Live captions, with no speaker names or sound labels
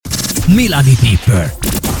Melanie Deeper,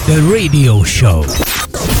 The Radio Show.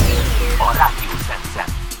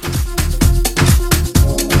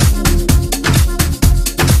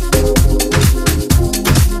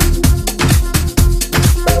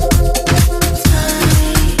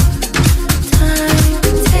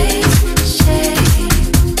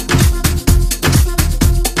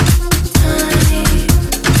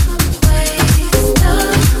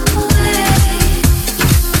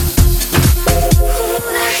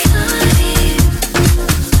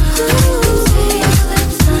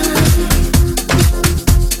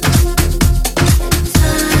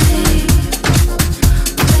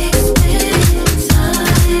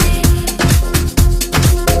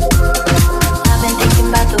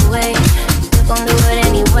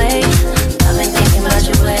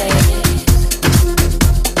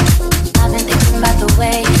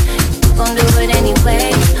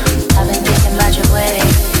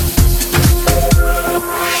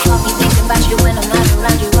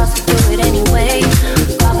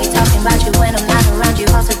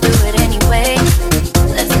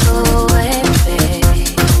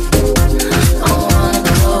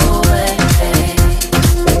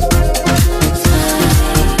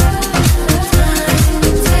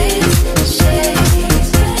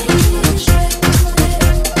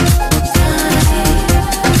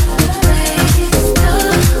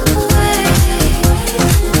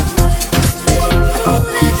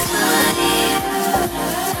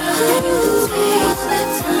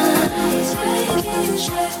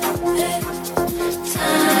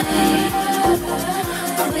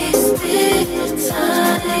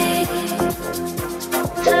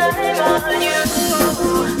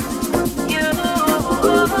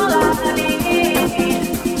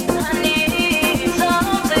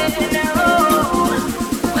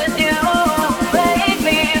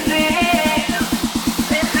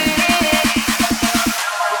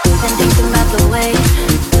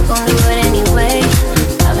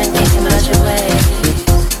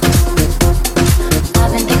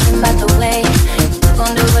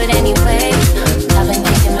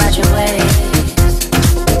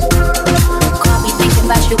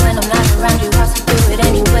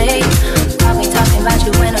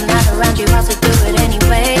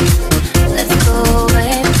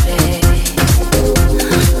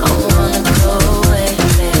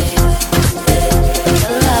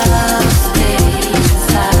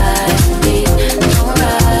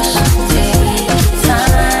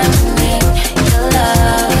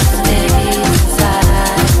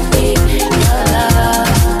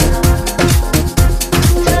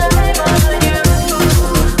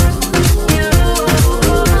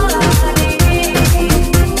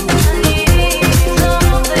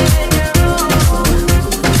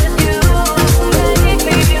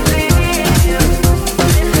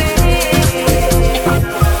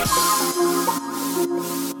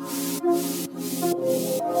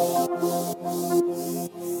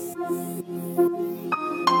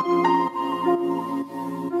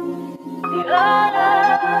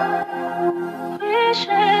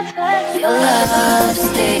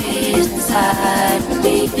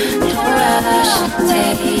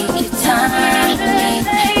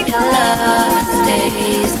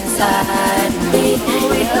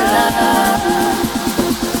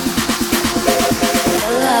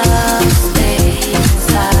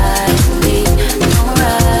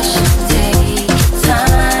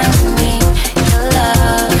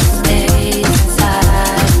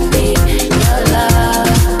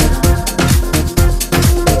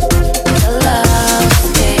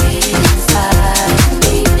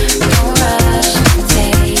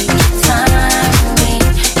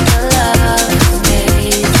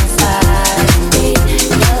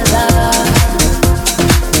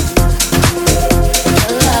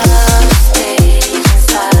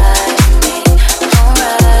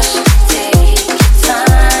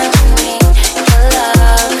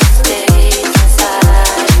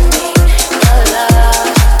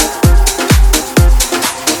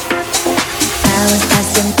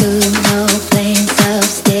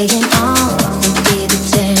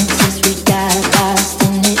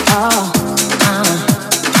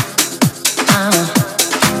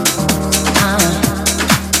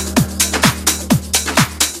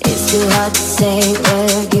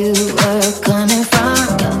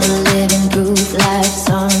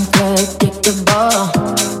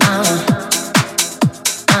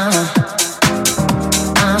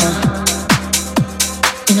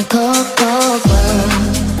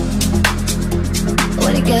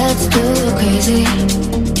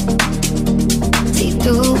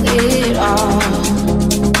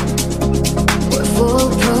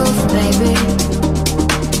 Foolproof, baby.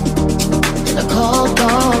 In a cold,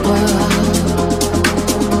 cold world.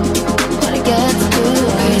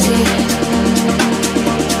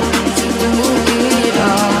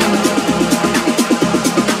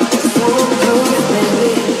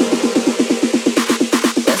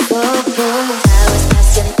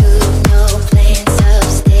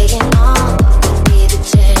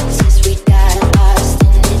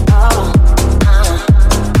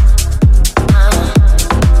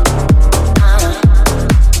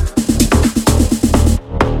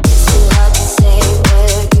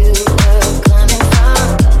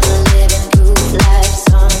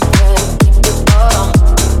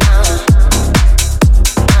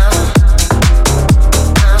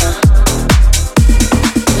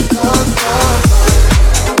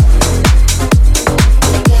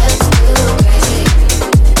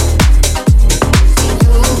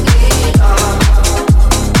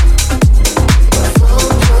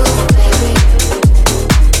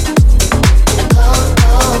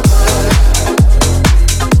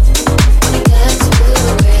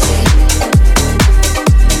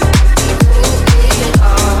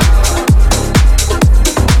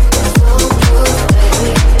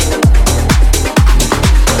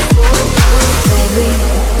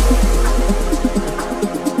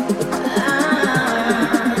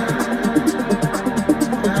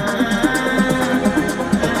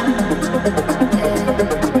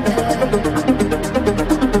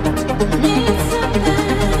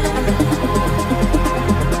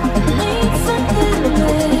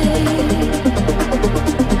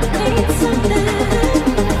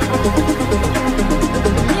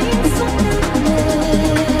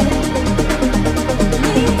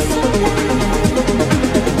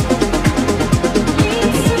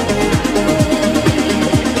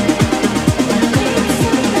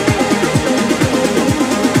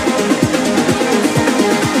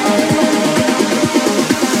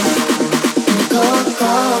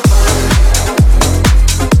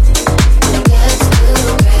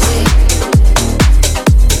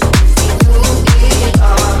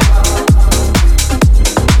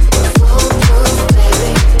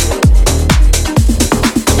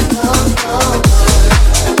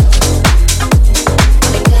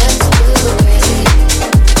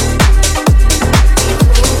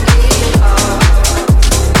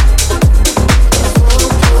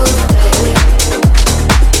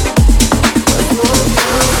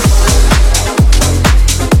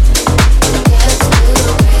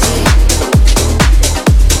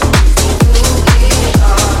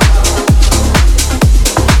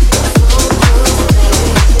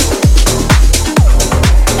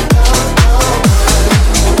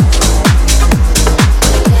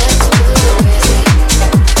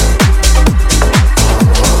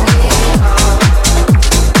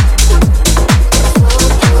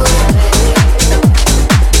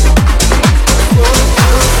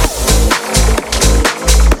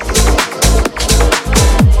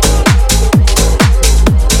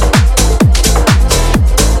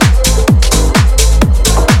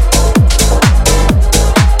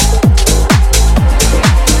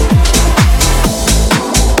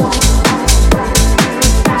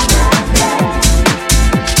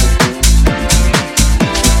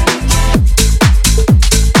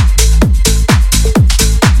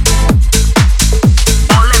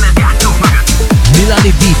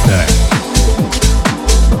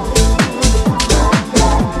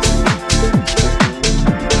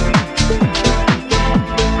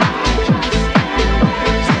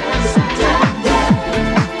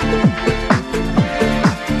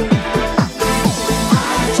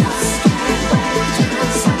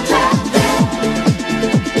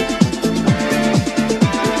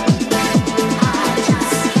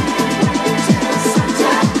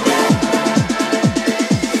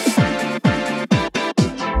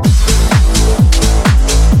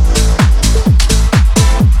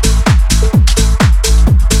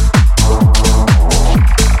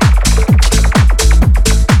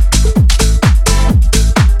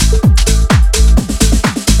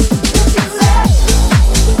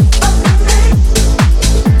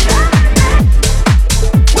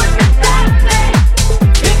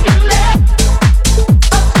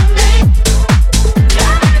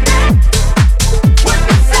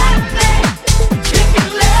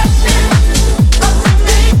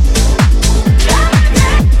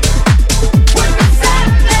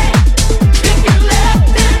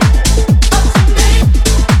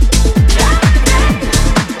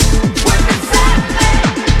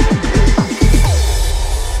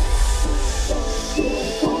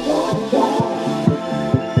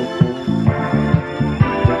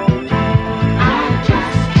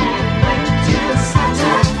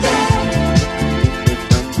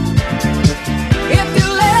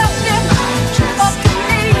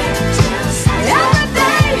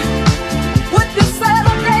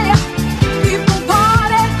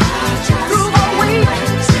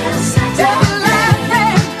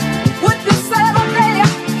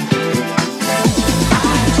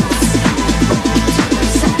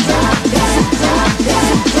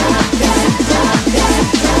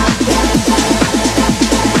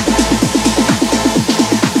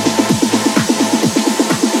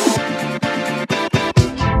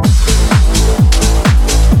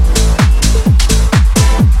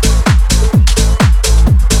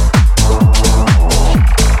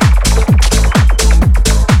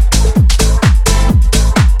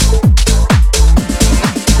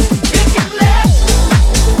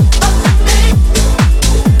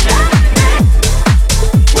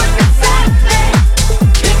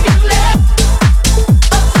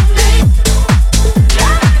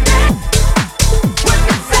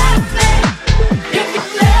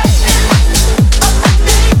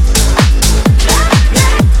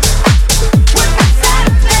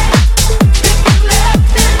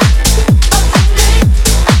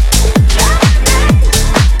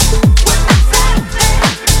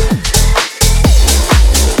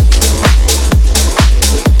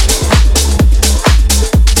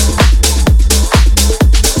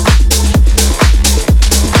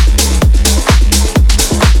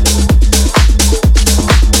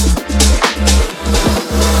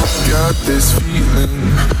 this feeling,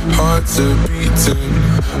 hearts are beating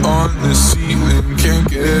on the ceiling, can't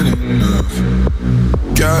get enough.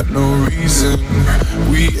 Got no reason,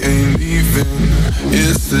 we ain't leaving.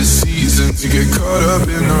 It's the season to get caught up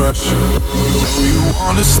in the rush. Know you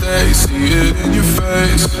wanna stay, see it in your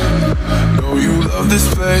face. Know you love this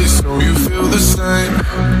place, know you feel the same.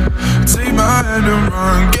 Take my hand and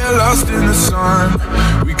run, get lost in the sun.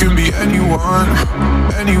 We can be anyone,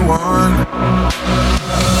 anyone.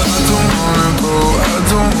 I don't wanna go, I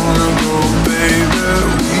don't wanna go, baby.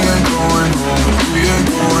 We ain't going home, we ain't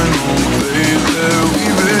going home, baby.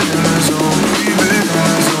 We've been in the zone, we've been in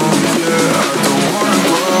the zone, yeah. I don't wanna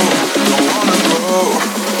go, don't wanna go.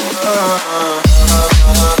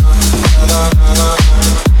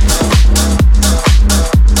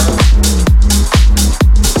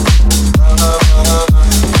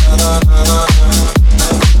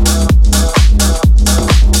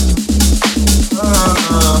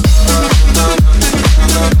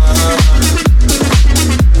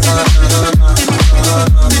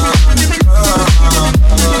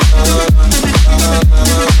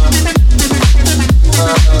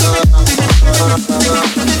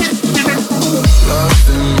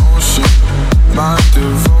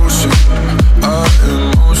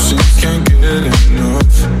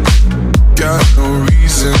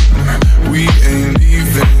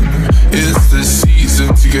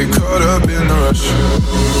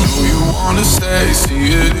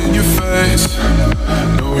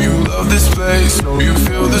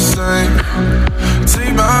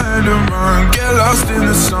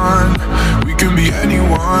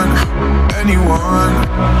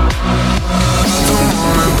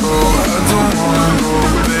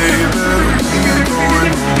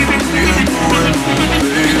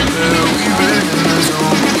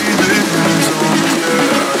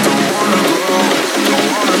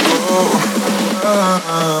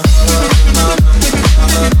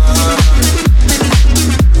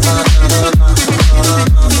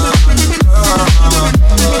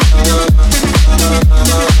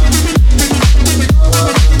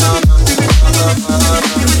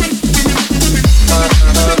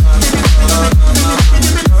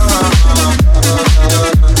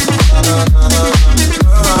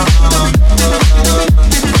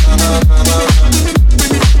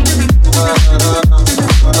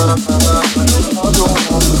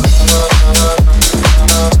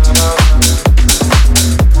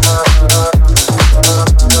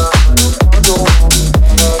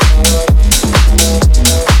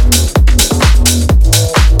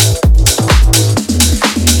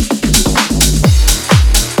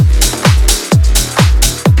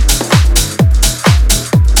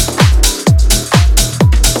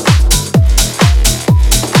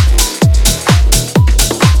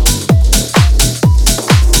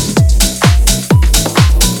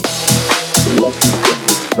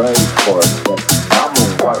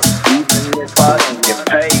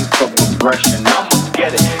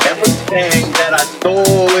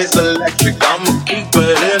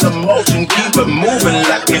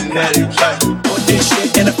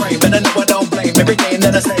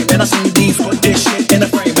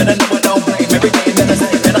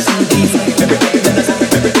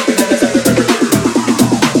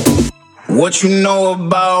 What you know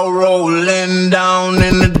about rolling down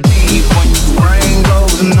in the deep? When your brain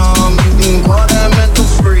goes numb, you can call that mental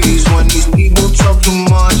freeze. When these people talk too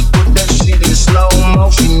much, put that shit in slow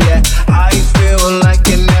motion. Yeah, I feel like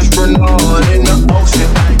an astronaut in the ocean.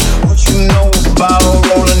 What you know about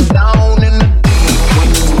rolling down in the deep? When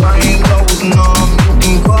your brain goes numb, you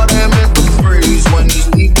can call that mental freeze. When these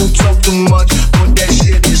people talk too much, put that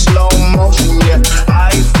shit in slow motion. Yeah,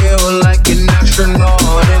 I feel like an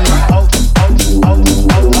astronaut in the ocean.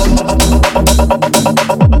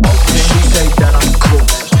 She say that I'm cool.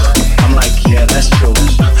 I'm like, yeah, that's true.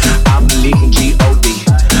 I believe in G-O-D,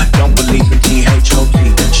 don't believe in T-H-O-T.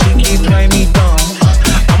 She keep playing me dumb,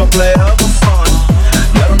 I'm a player for fun.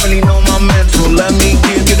 Y'all don't really know my mental. Let me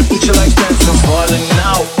give you the picture like stencil. Falling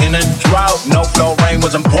out in a drought, no flow, rain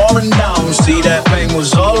wasn't pouring down. See, that pain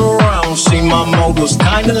was all around. See, my mode was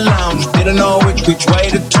kinda lounge. Didn't know which way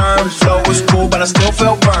to turn. Flow was cool, but I still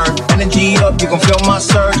felt burned. Energy up, you gon' feel my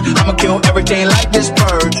surge. I'ma kill everything like this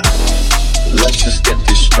bird. Let's just get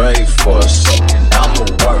this straight for a second. I'ma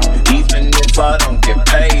work, even if I don't get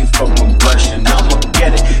paid for progression. I'ma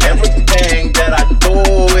get it. Everything that I do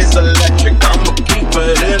is electric. I'ma keep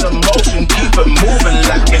it in motion, keep it moving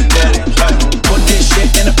like kinetic. Put this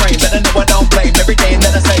shit in a frame, better know I don't blame everything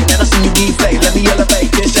that I say. Man, I see you deflate. Let me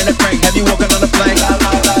elevate this in a frame. Have you walking on a plane?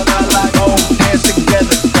 Oh, hands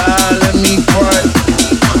together, God, let me pray.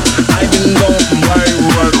 I've been going right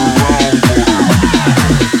around.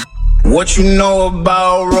 What you know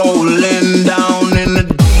about rolling down in the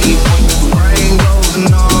deep? When your brain goes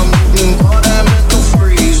numb, you can call that mental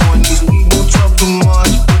freeze. When these people talk too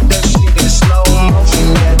much, put that shit in slow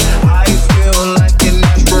motion. Yeah, I feel like an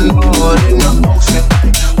astronaut in the ocean.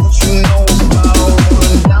 What you know about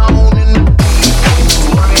rolling down in the deep? When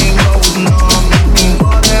your brain goes numb, you can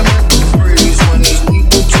call that mental freeze. When these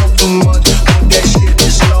people talk too much, put that shit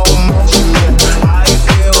in slow motion. Yeah, I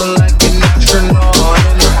feel like an astronaut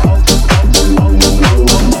in the ocean.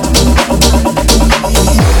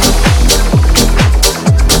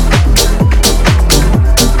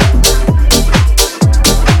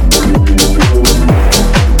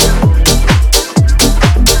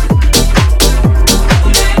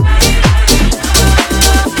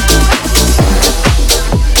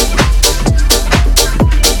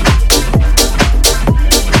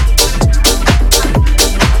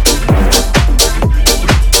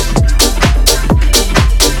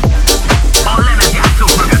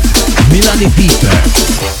 Melanie Peter.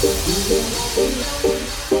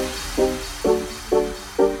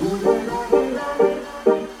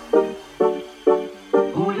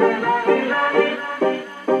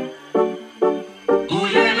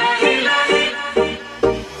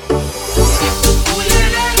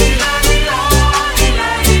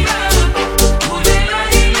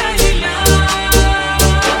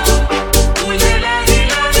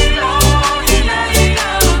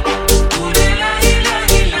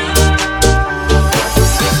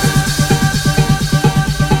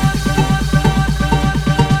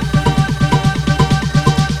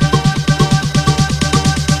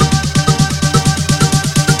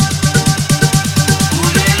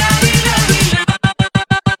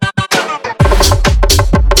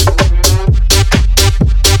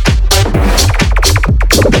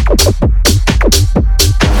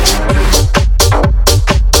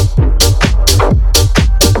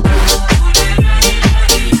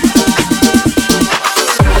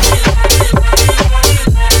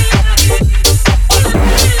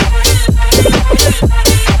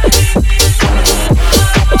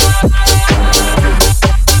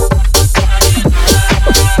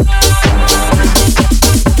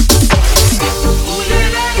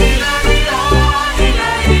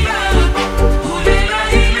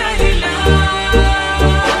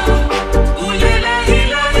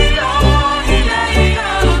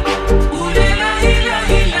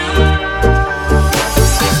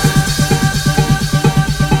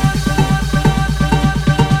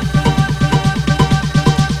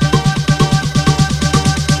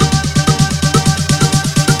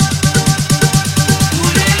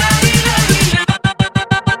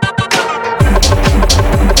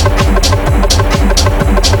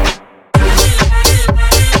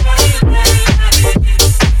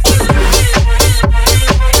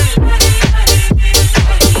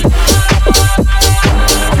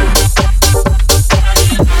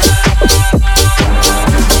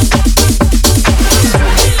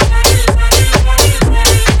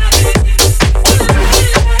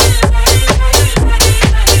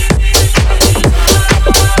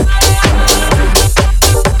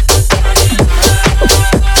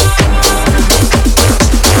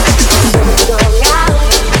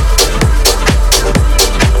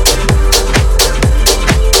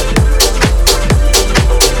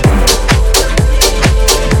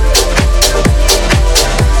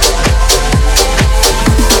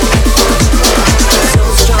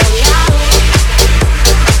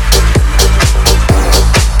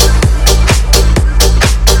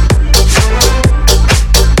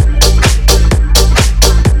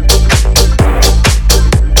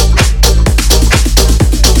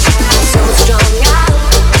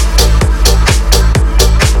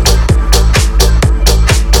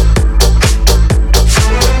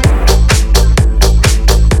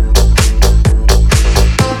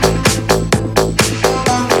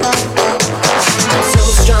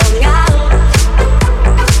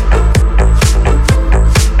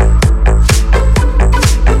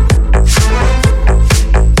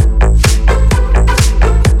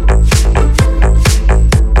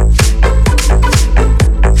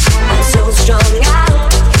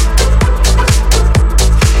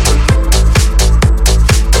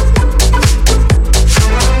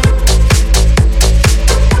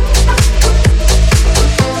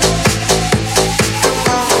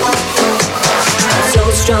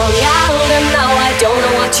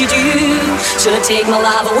 Should've taken my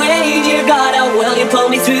life away, dear God, how well you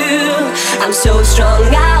pulled me through. I'm so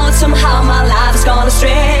strung out, somehow my life has gone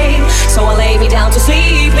astray. So I lay me down to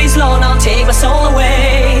sleep, please Lord, now take my soul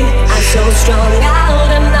away. I'm so strung out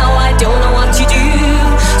and now I don't know what to do.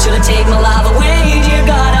 Should've taken my life away, dear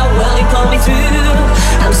God, how well you pulled me through.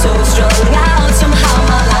 I'm so strung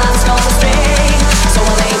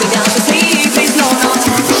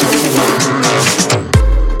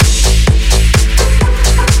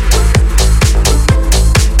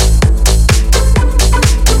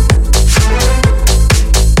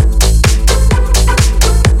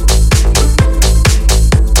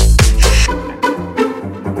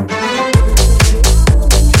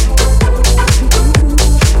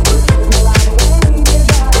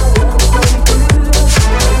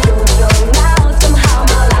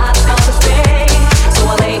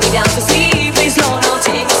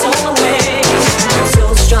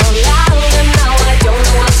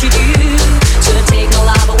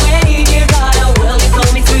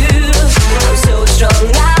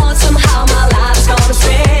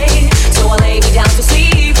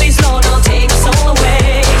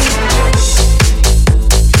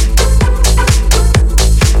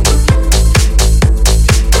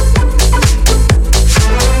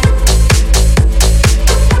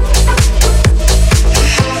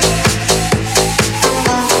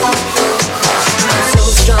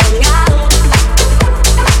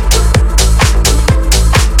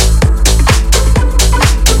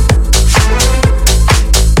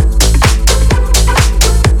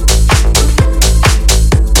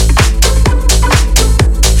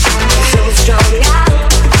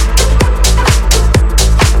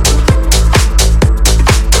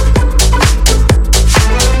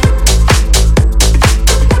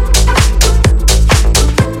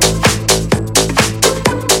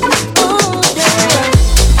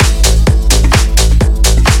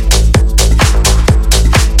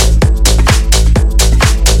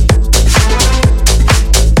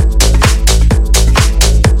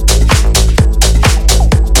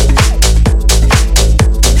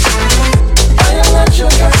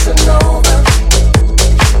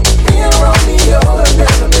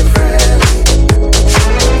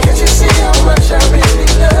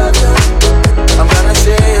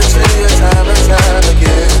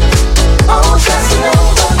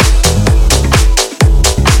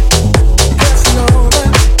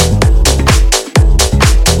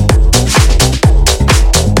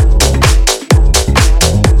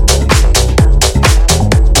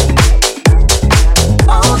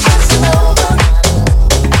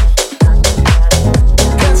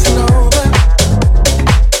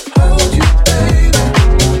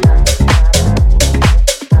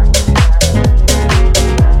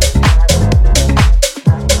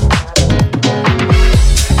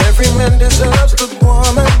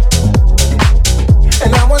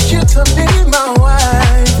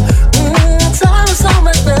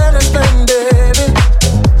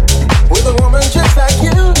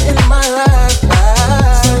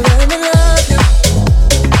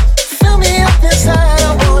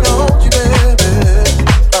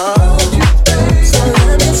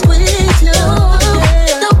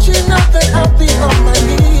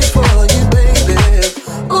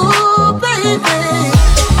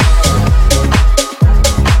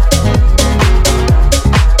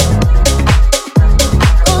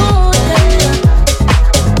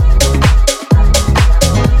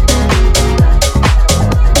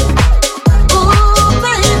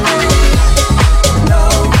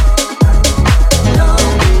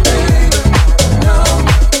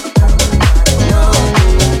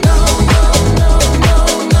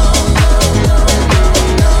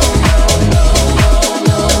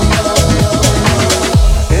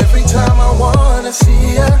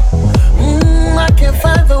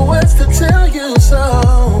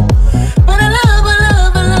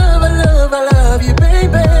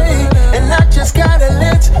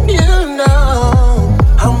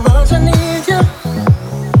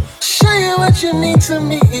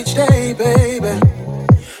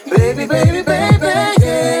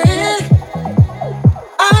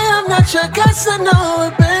your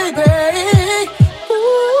Casanova, baby.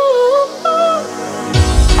 Ooh,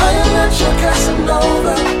 I am not your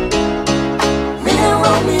Casanova. Me and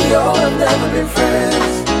Romeo have never been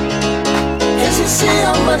friends. Can't you see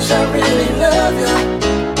how much I really love you?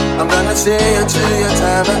 I'm gonna say it to you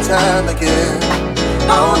time and time again.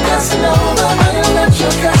 Oh, Casanova, I am not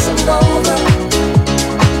your Casanova.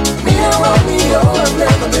 Me and Romeo have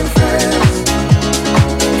never been friends.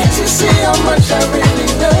 Can't you see how much I really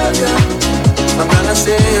love you? I'm gonna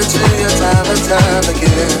say it to you time and time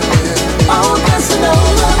again. Oh,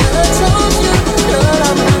 Casanova, I told you, girl,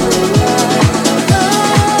 I'm really lying.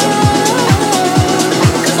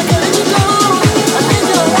 Cause I gotta let you go. I need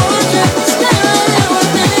you, I want you to stay with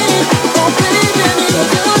me. Oh, baby, I need you to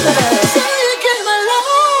do that. So you get my love.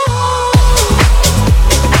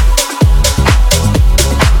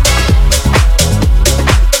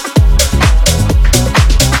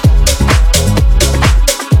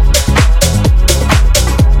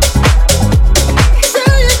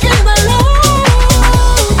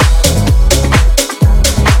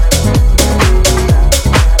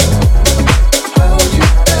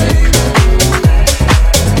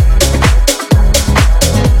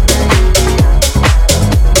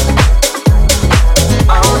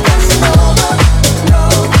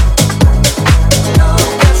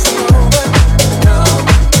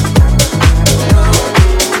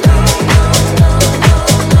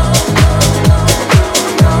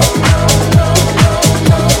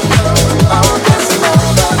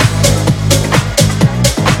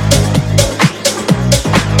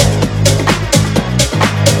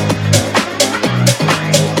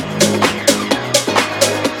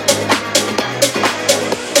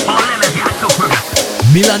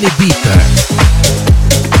 Milani Beater.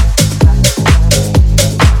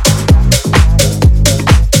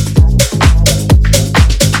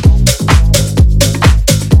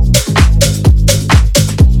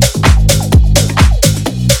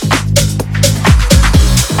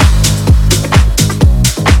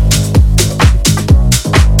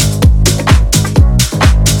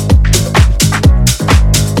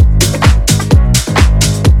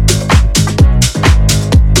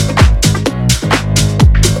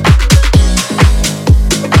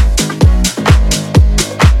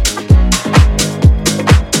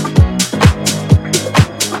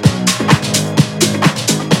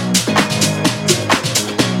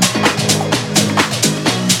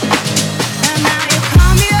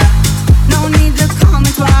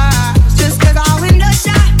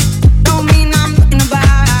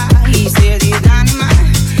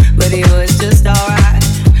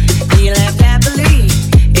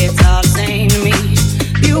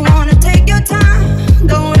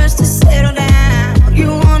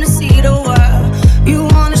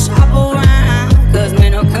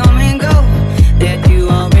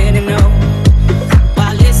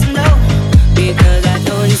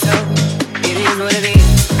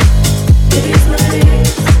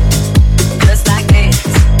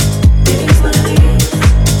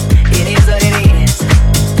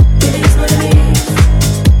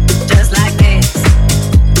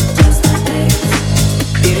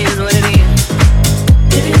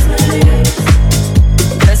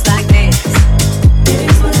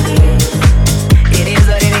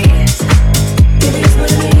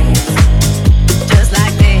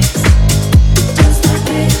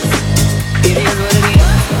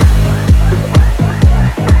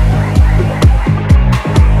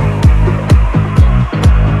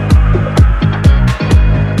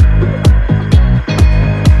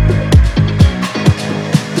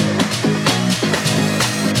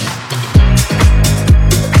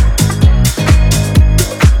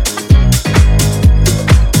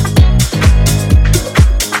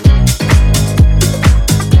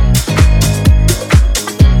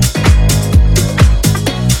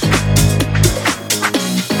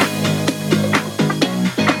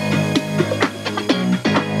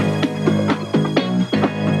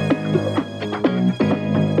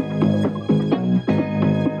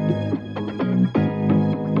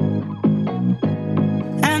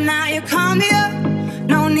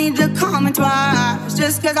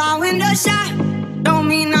 Just cause our window shot don't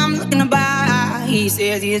mean I'm looking to buy. He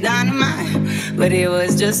says he's dynamite, but it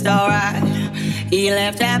was just alright. He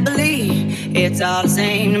left happily, it's all the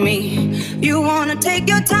same to me. You wanna take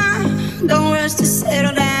your time, don't rush to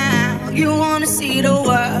settle down. You wanna see the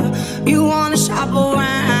world, you wanna shop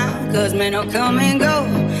around. Cause men will come and go,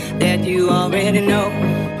 that you already know.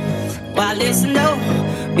 Why listen though,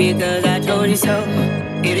 because I told you so.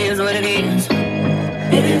 It is what it is.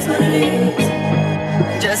 It is what it is.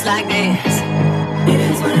 Just like this. It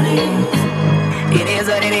is what it is. It is is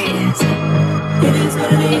what it is. It is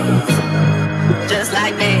what it is. Just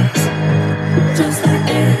like this. Just like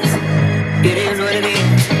this. It is what it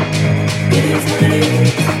is. It is what it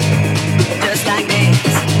is. Just like this.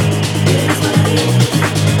 It is what it is.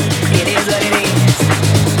 It is what it is.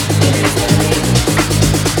 It is what it is.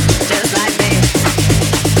 Just like this.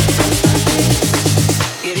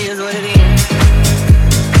 It is what it is.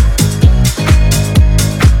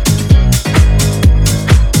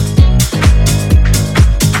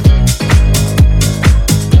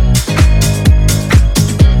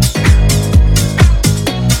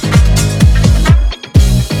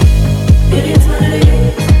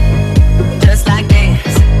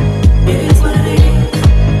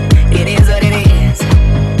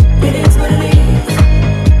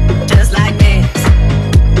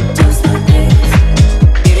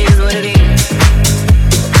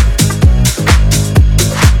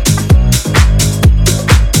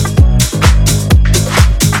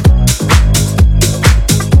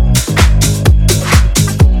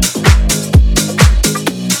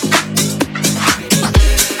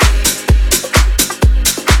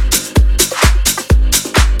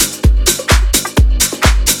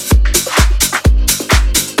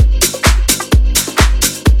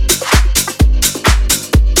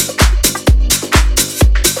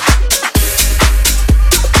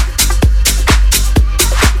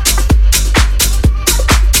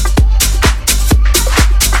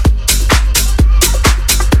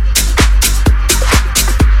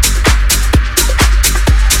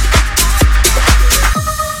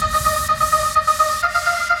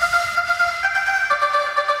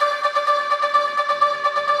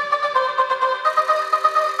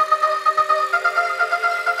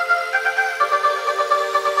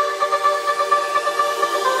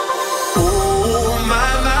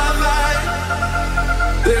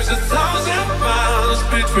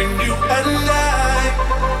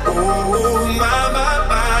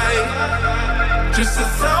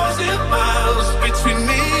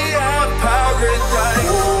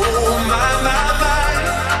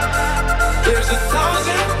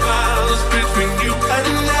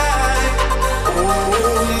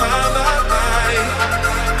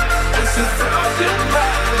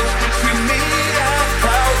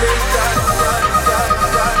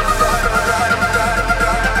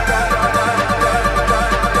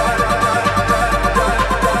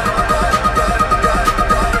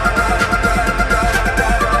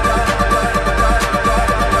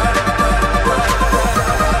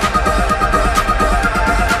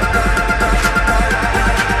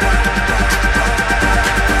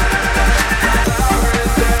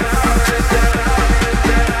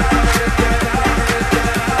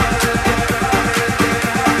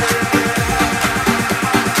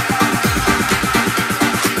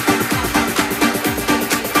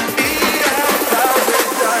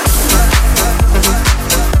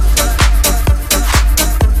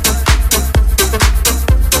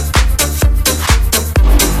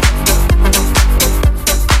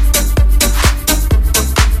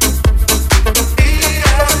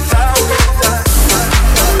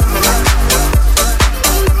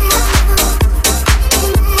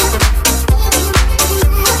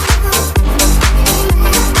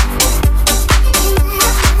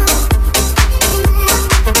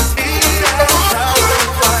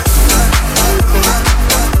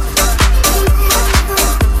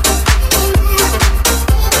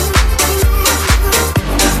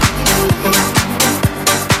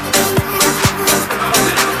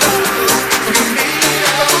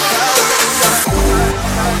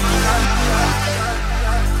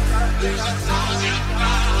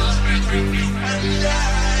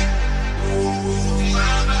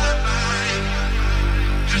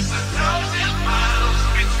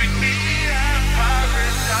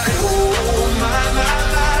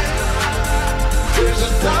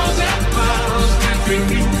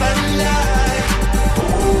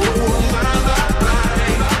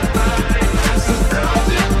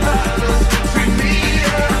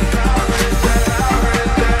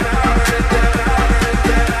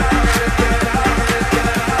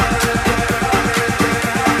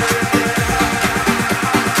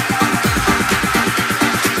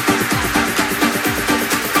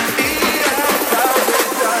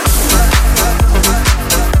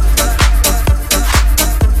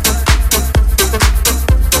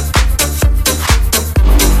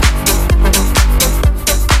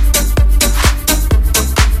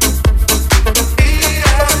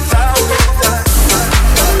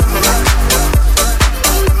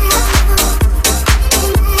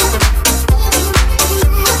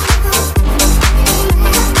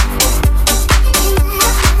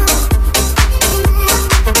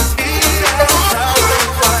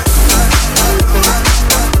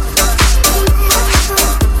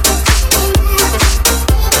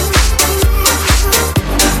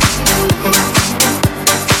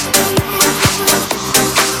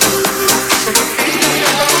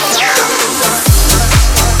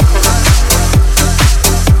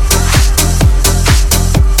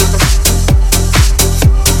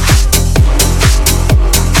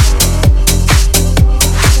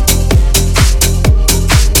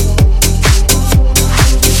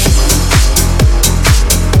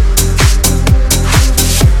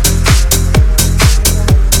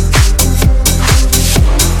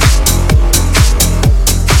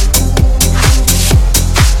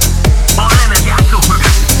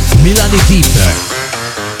 Melanie Deeper.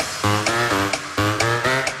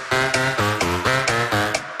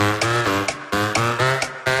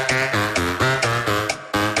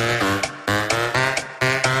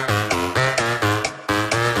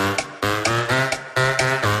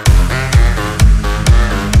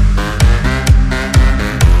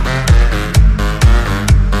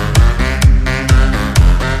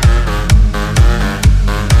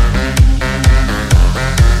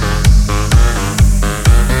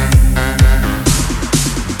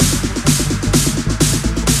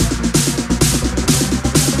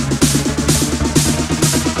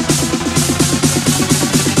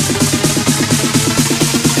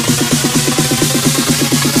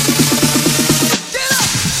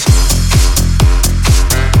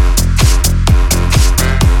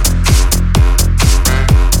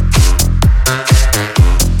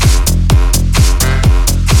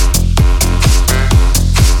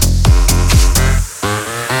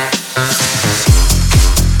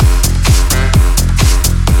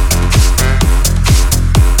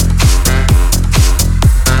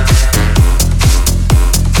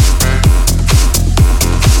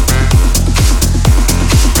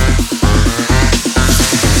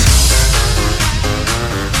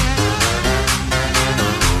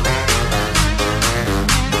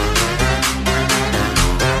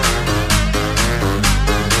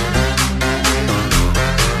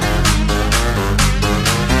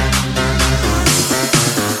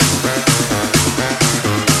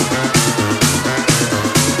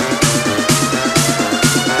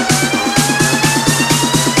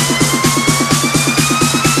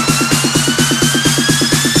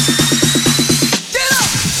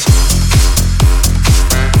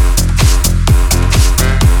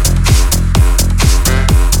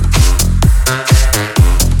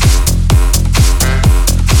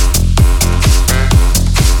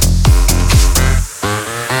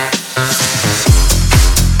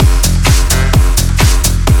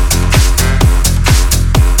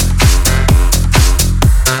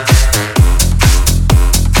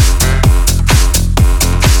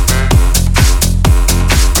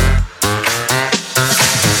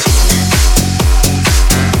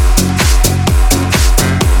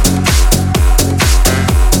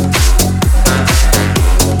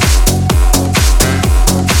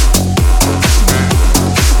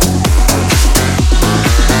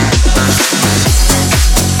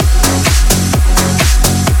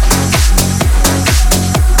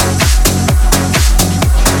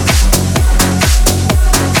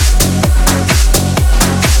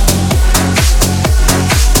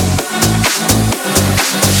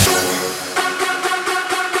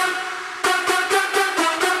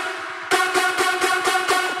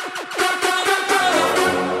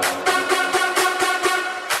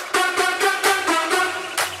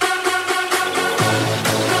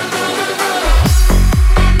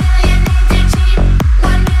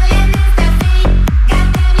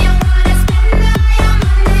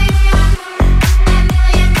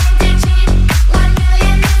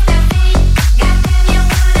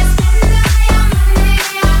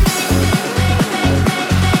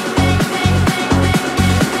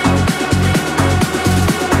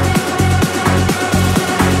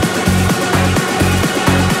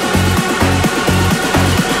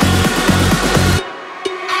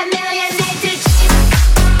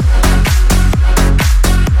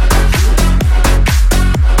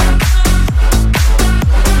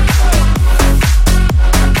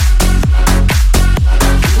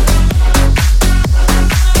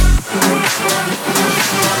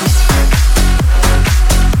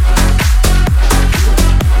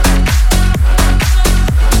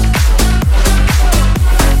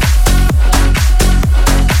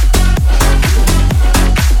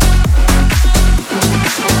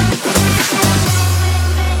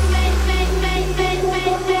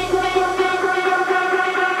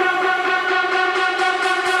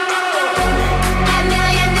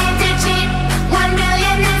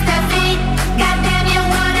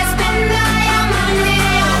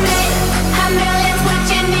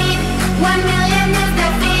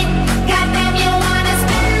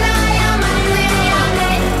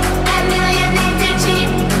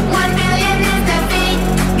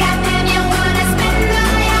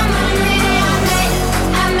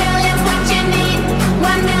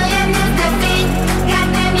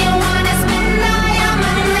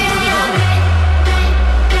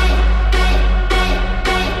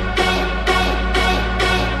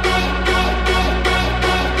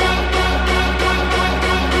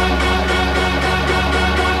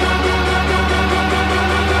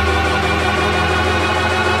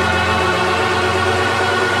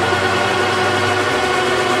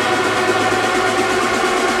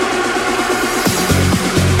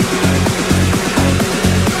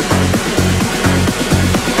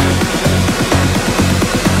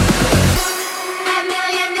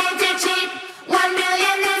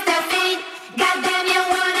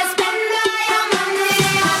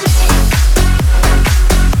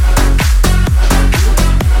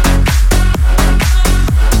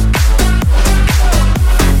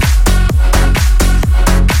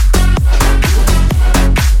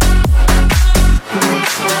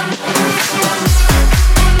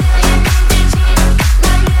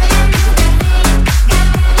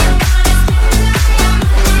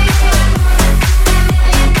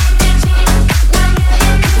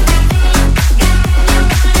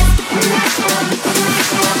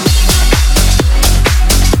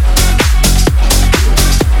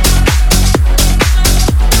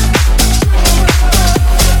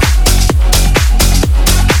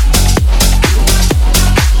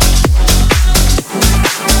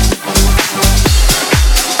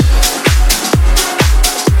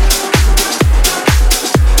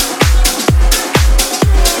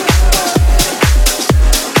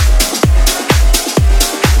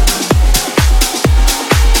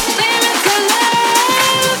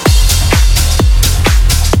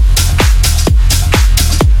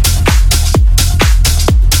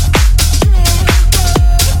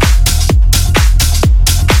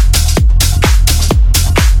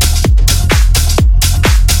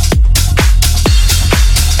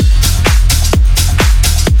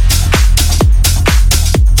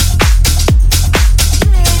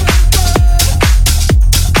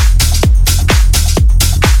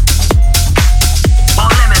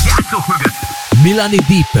 Planet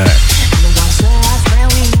Deeper.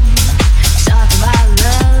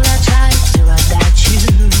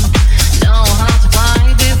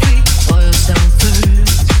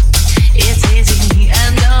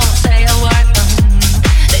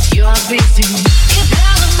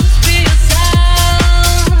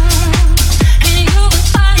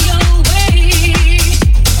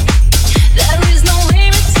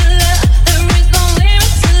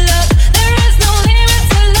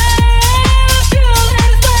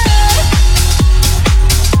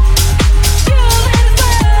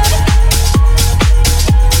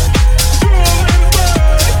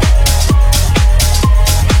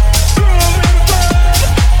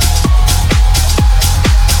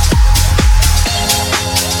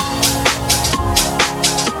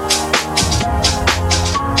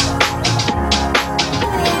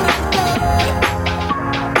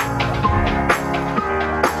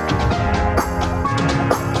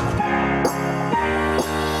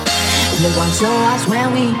 So I swear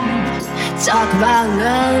we talk about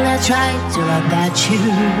love, I try to love that you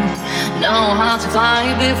know how to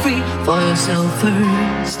fly, be free for yourself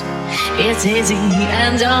first. It's easy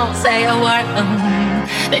and don't say a word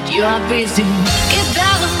that you are busy. If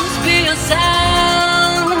balance be yourself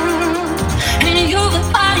and you will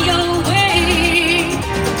find your way.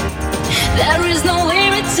 There is no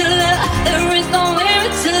limit to love, there is no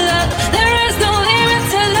limit to love, there is no limit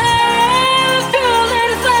to love.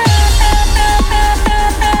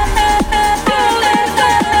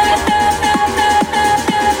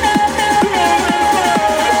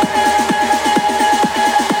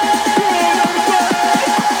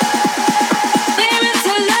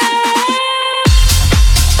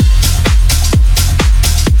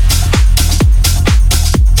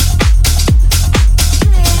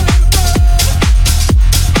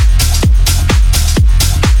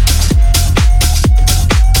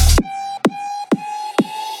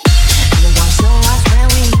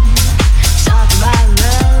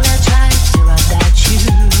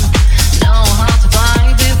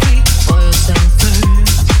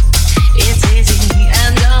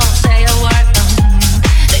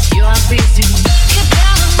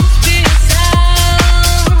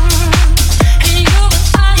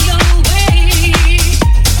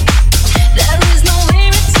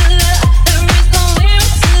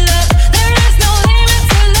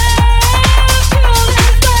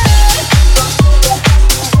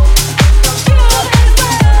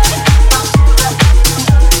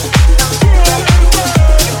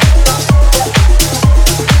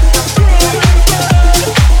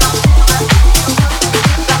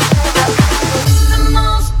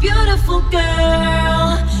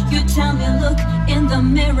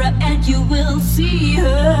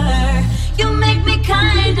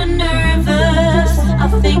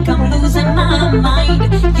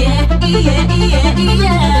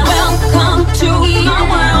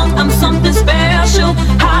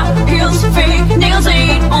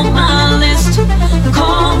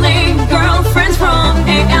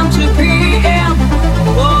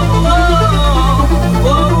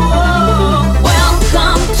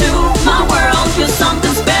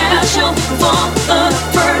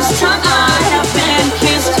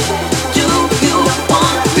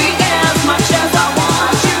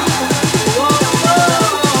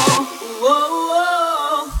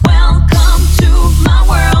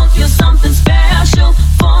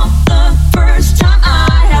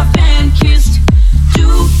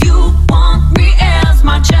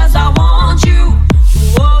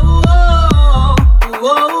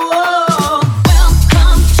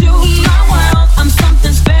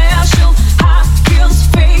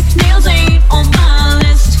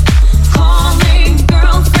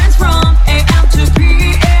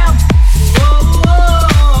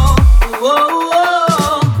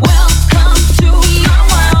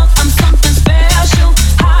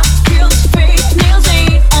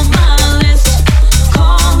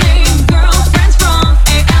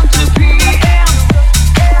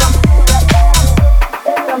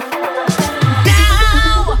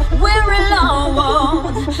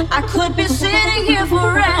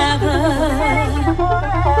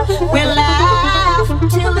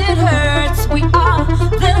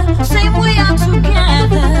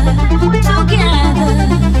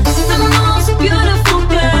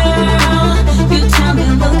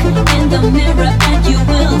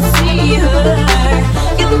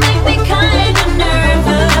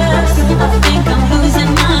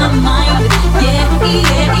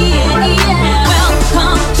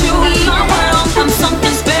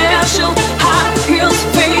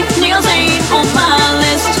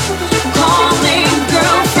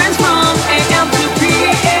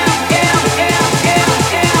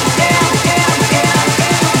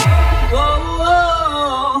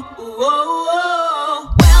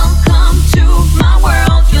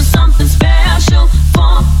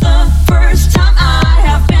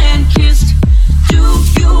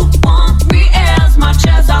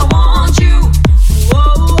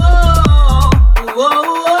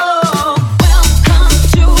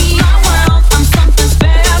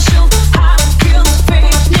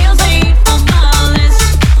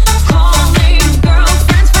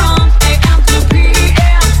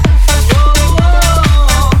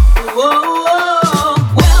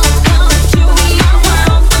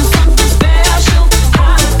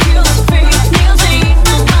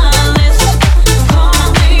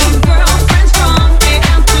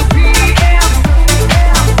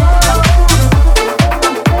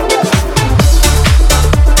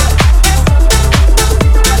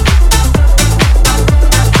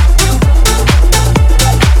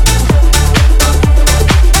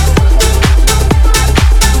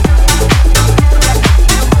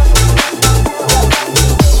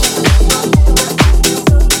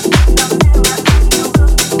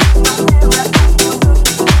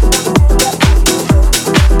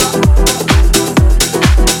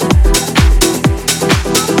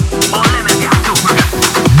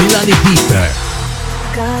 Melanie Deeper.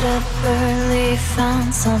 Got up early,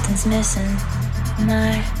 found something's missing.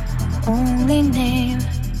 My only name.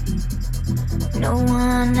 No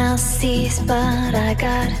one else sees, but I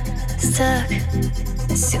got stuck.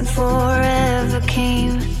 Soon forever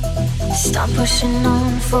came. Stop pushing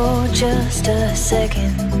on for just a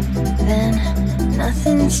second. Then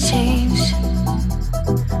nothing's changed.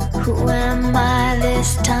 Who am I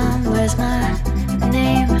this time? Where's my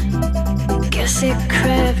name? Guess it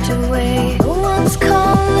crept away. No one's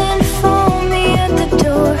calling for me at the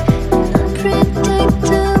door.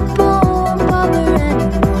 Unpredictable, bother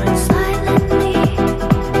anymore. And silently,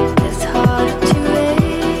 it's hard to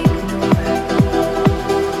ignore.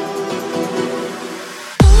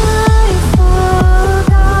 I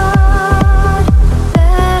forgot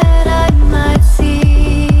that I might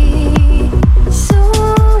see so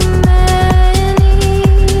many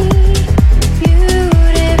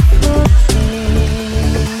beautiful things.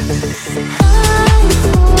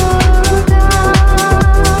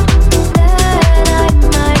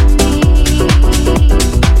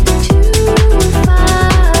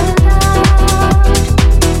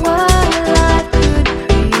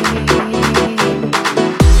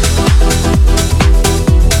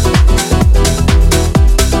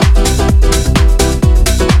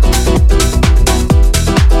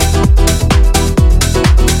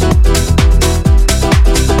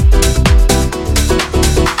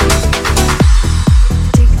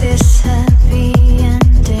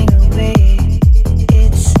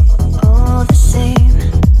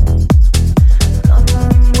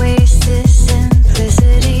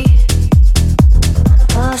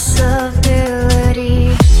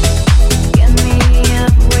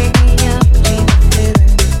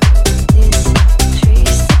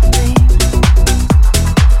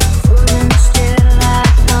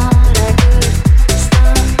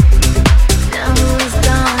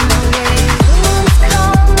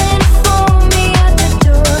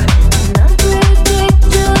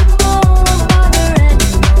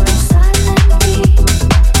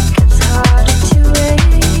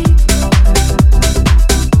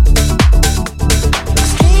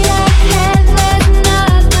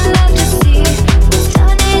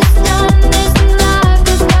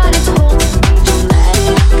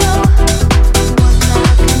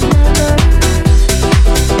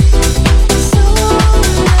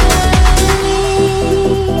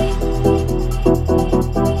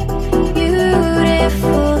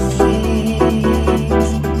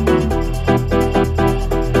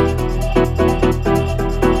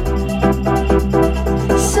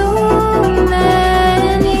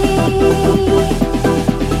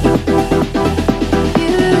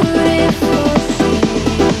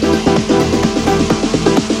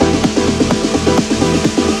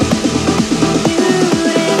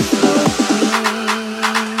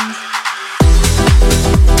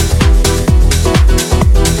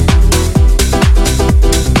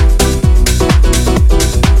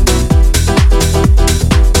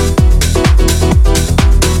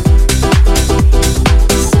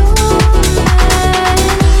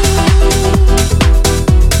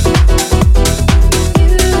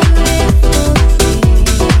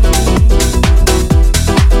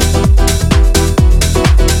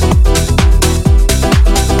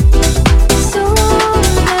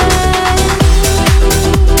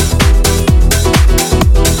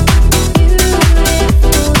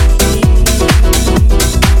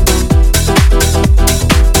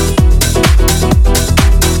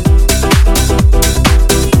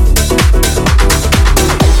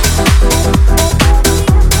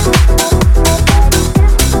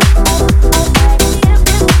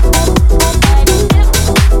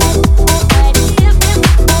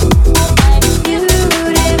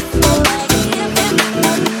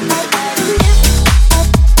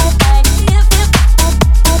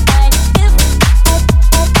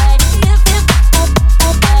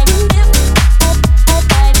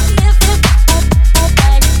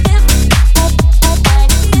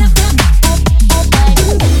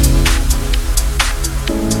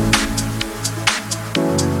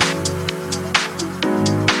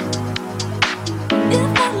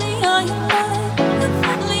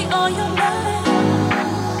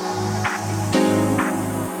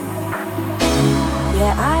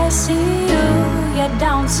 I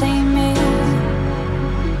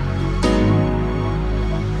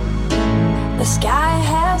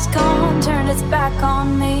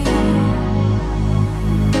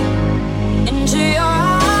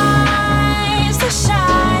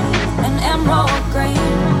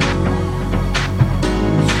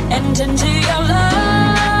into your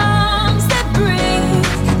lungs that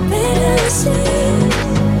breathe bittersweet.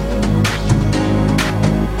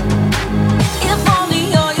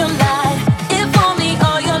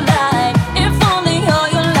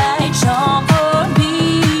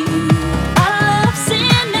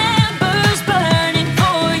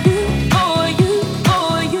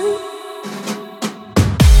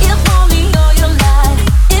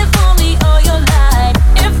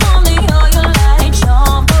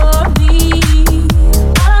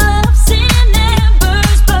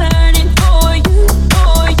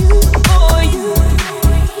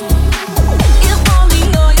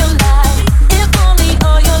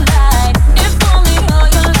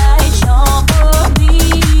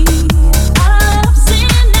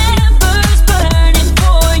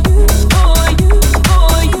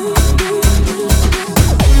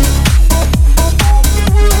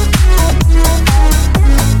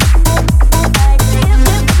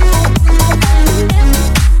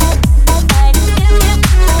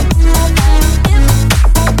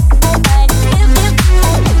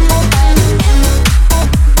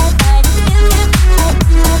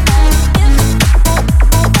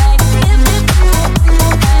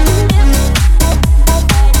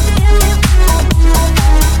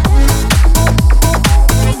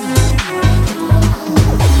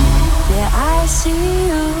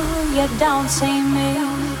 don't see me.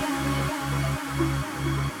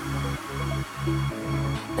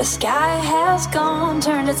 The sky has gone,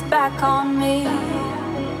 turned its back on me.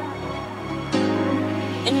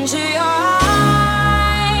 Into your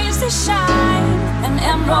eyes they shine an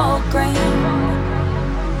emerald green,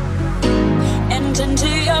 and into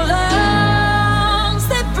your lungs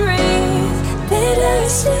they breathe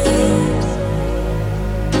bittersweet.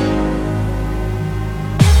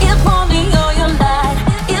 If only you're your light,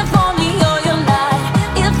 if only you're your light,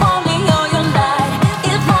 if only you're your light,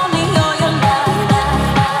 if only you're your light.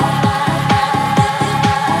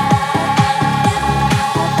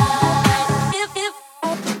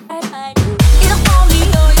 If only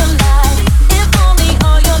you're your light, if only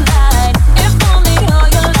you're your light, if only you're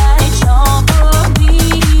your light, shone for me.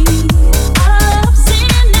 I've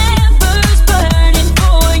seen embers burning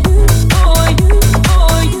for you, for you,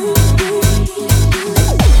 for you.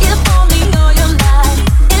 If only you're your light,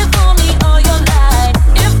 if only you're your light,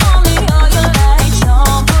 if only you're your light,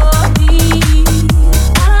 shone for me.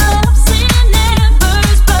 I've seen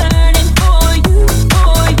embers burning for you,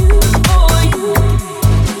 for you, for you.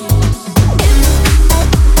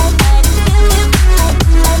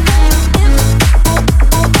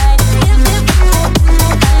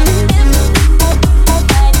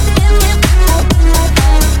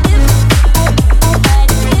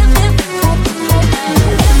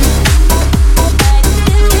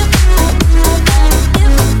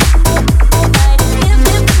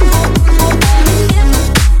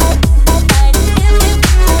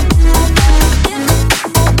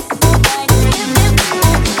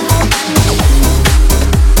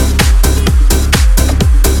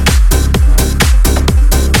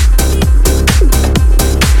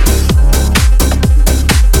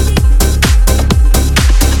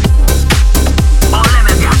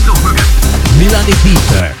 Milani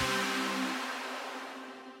Deeper.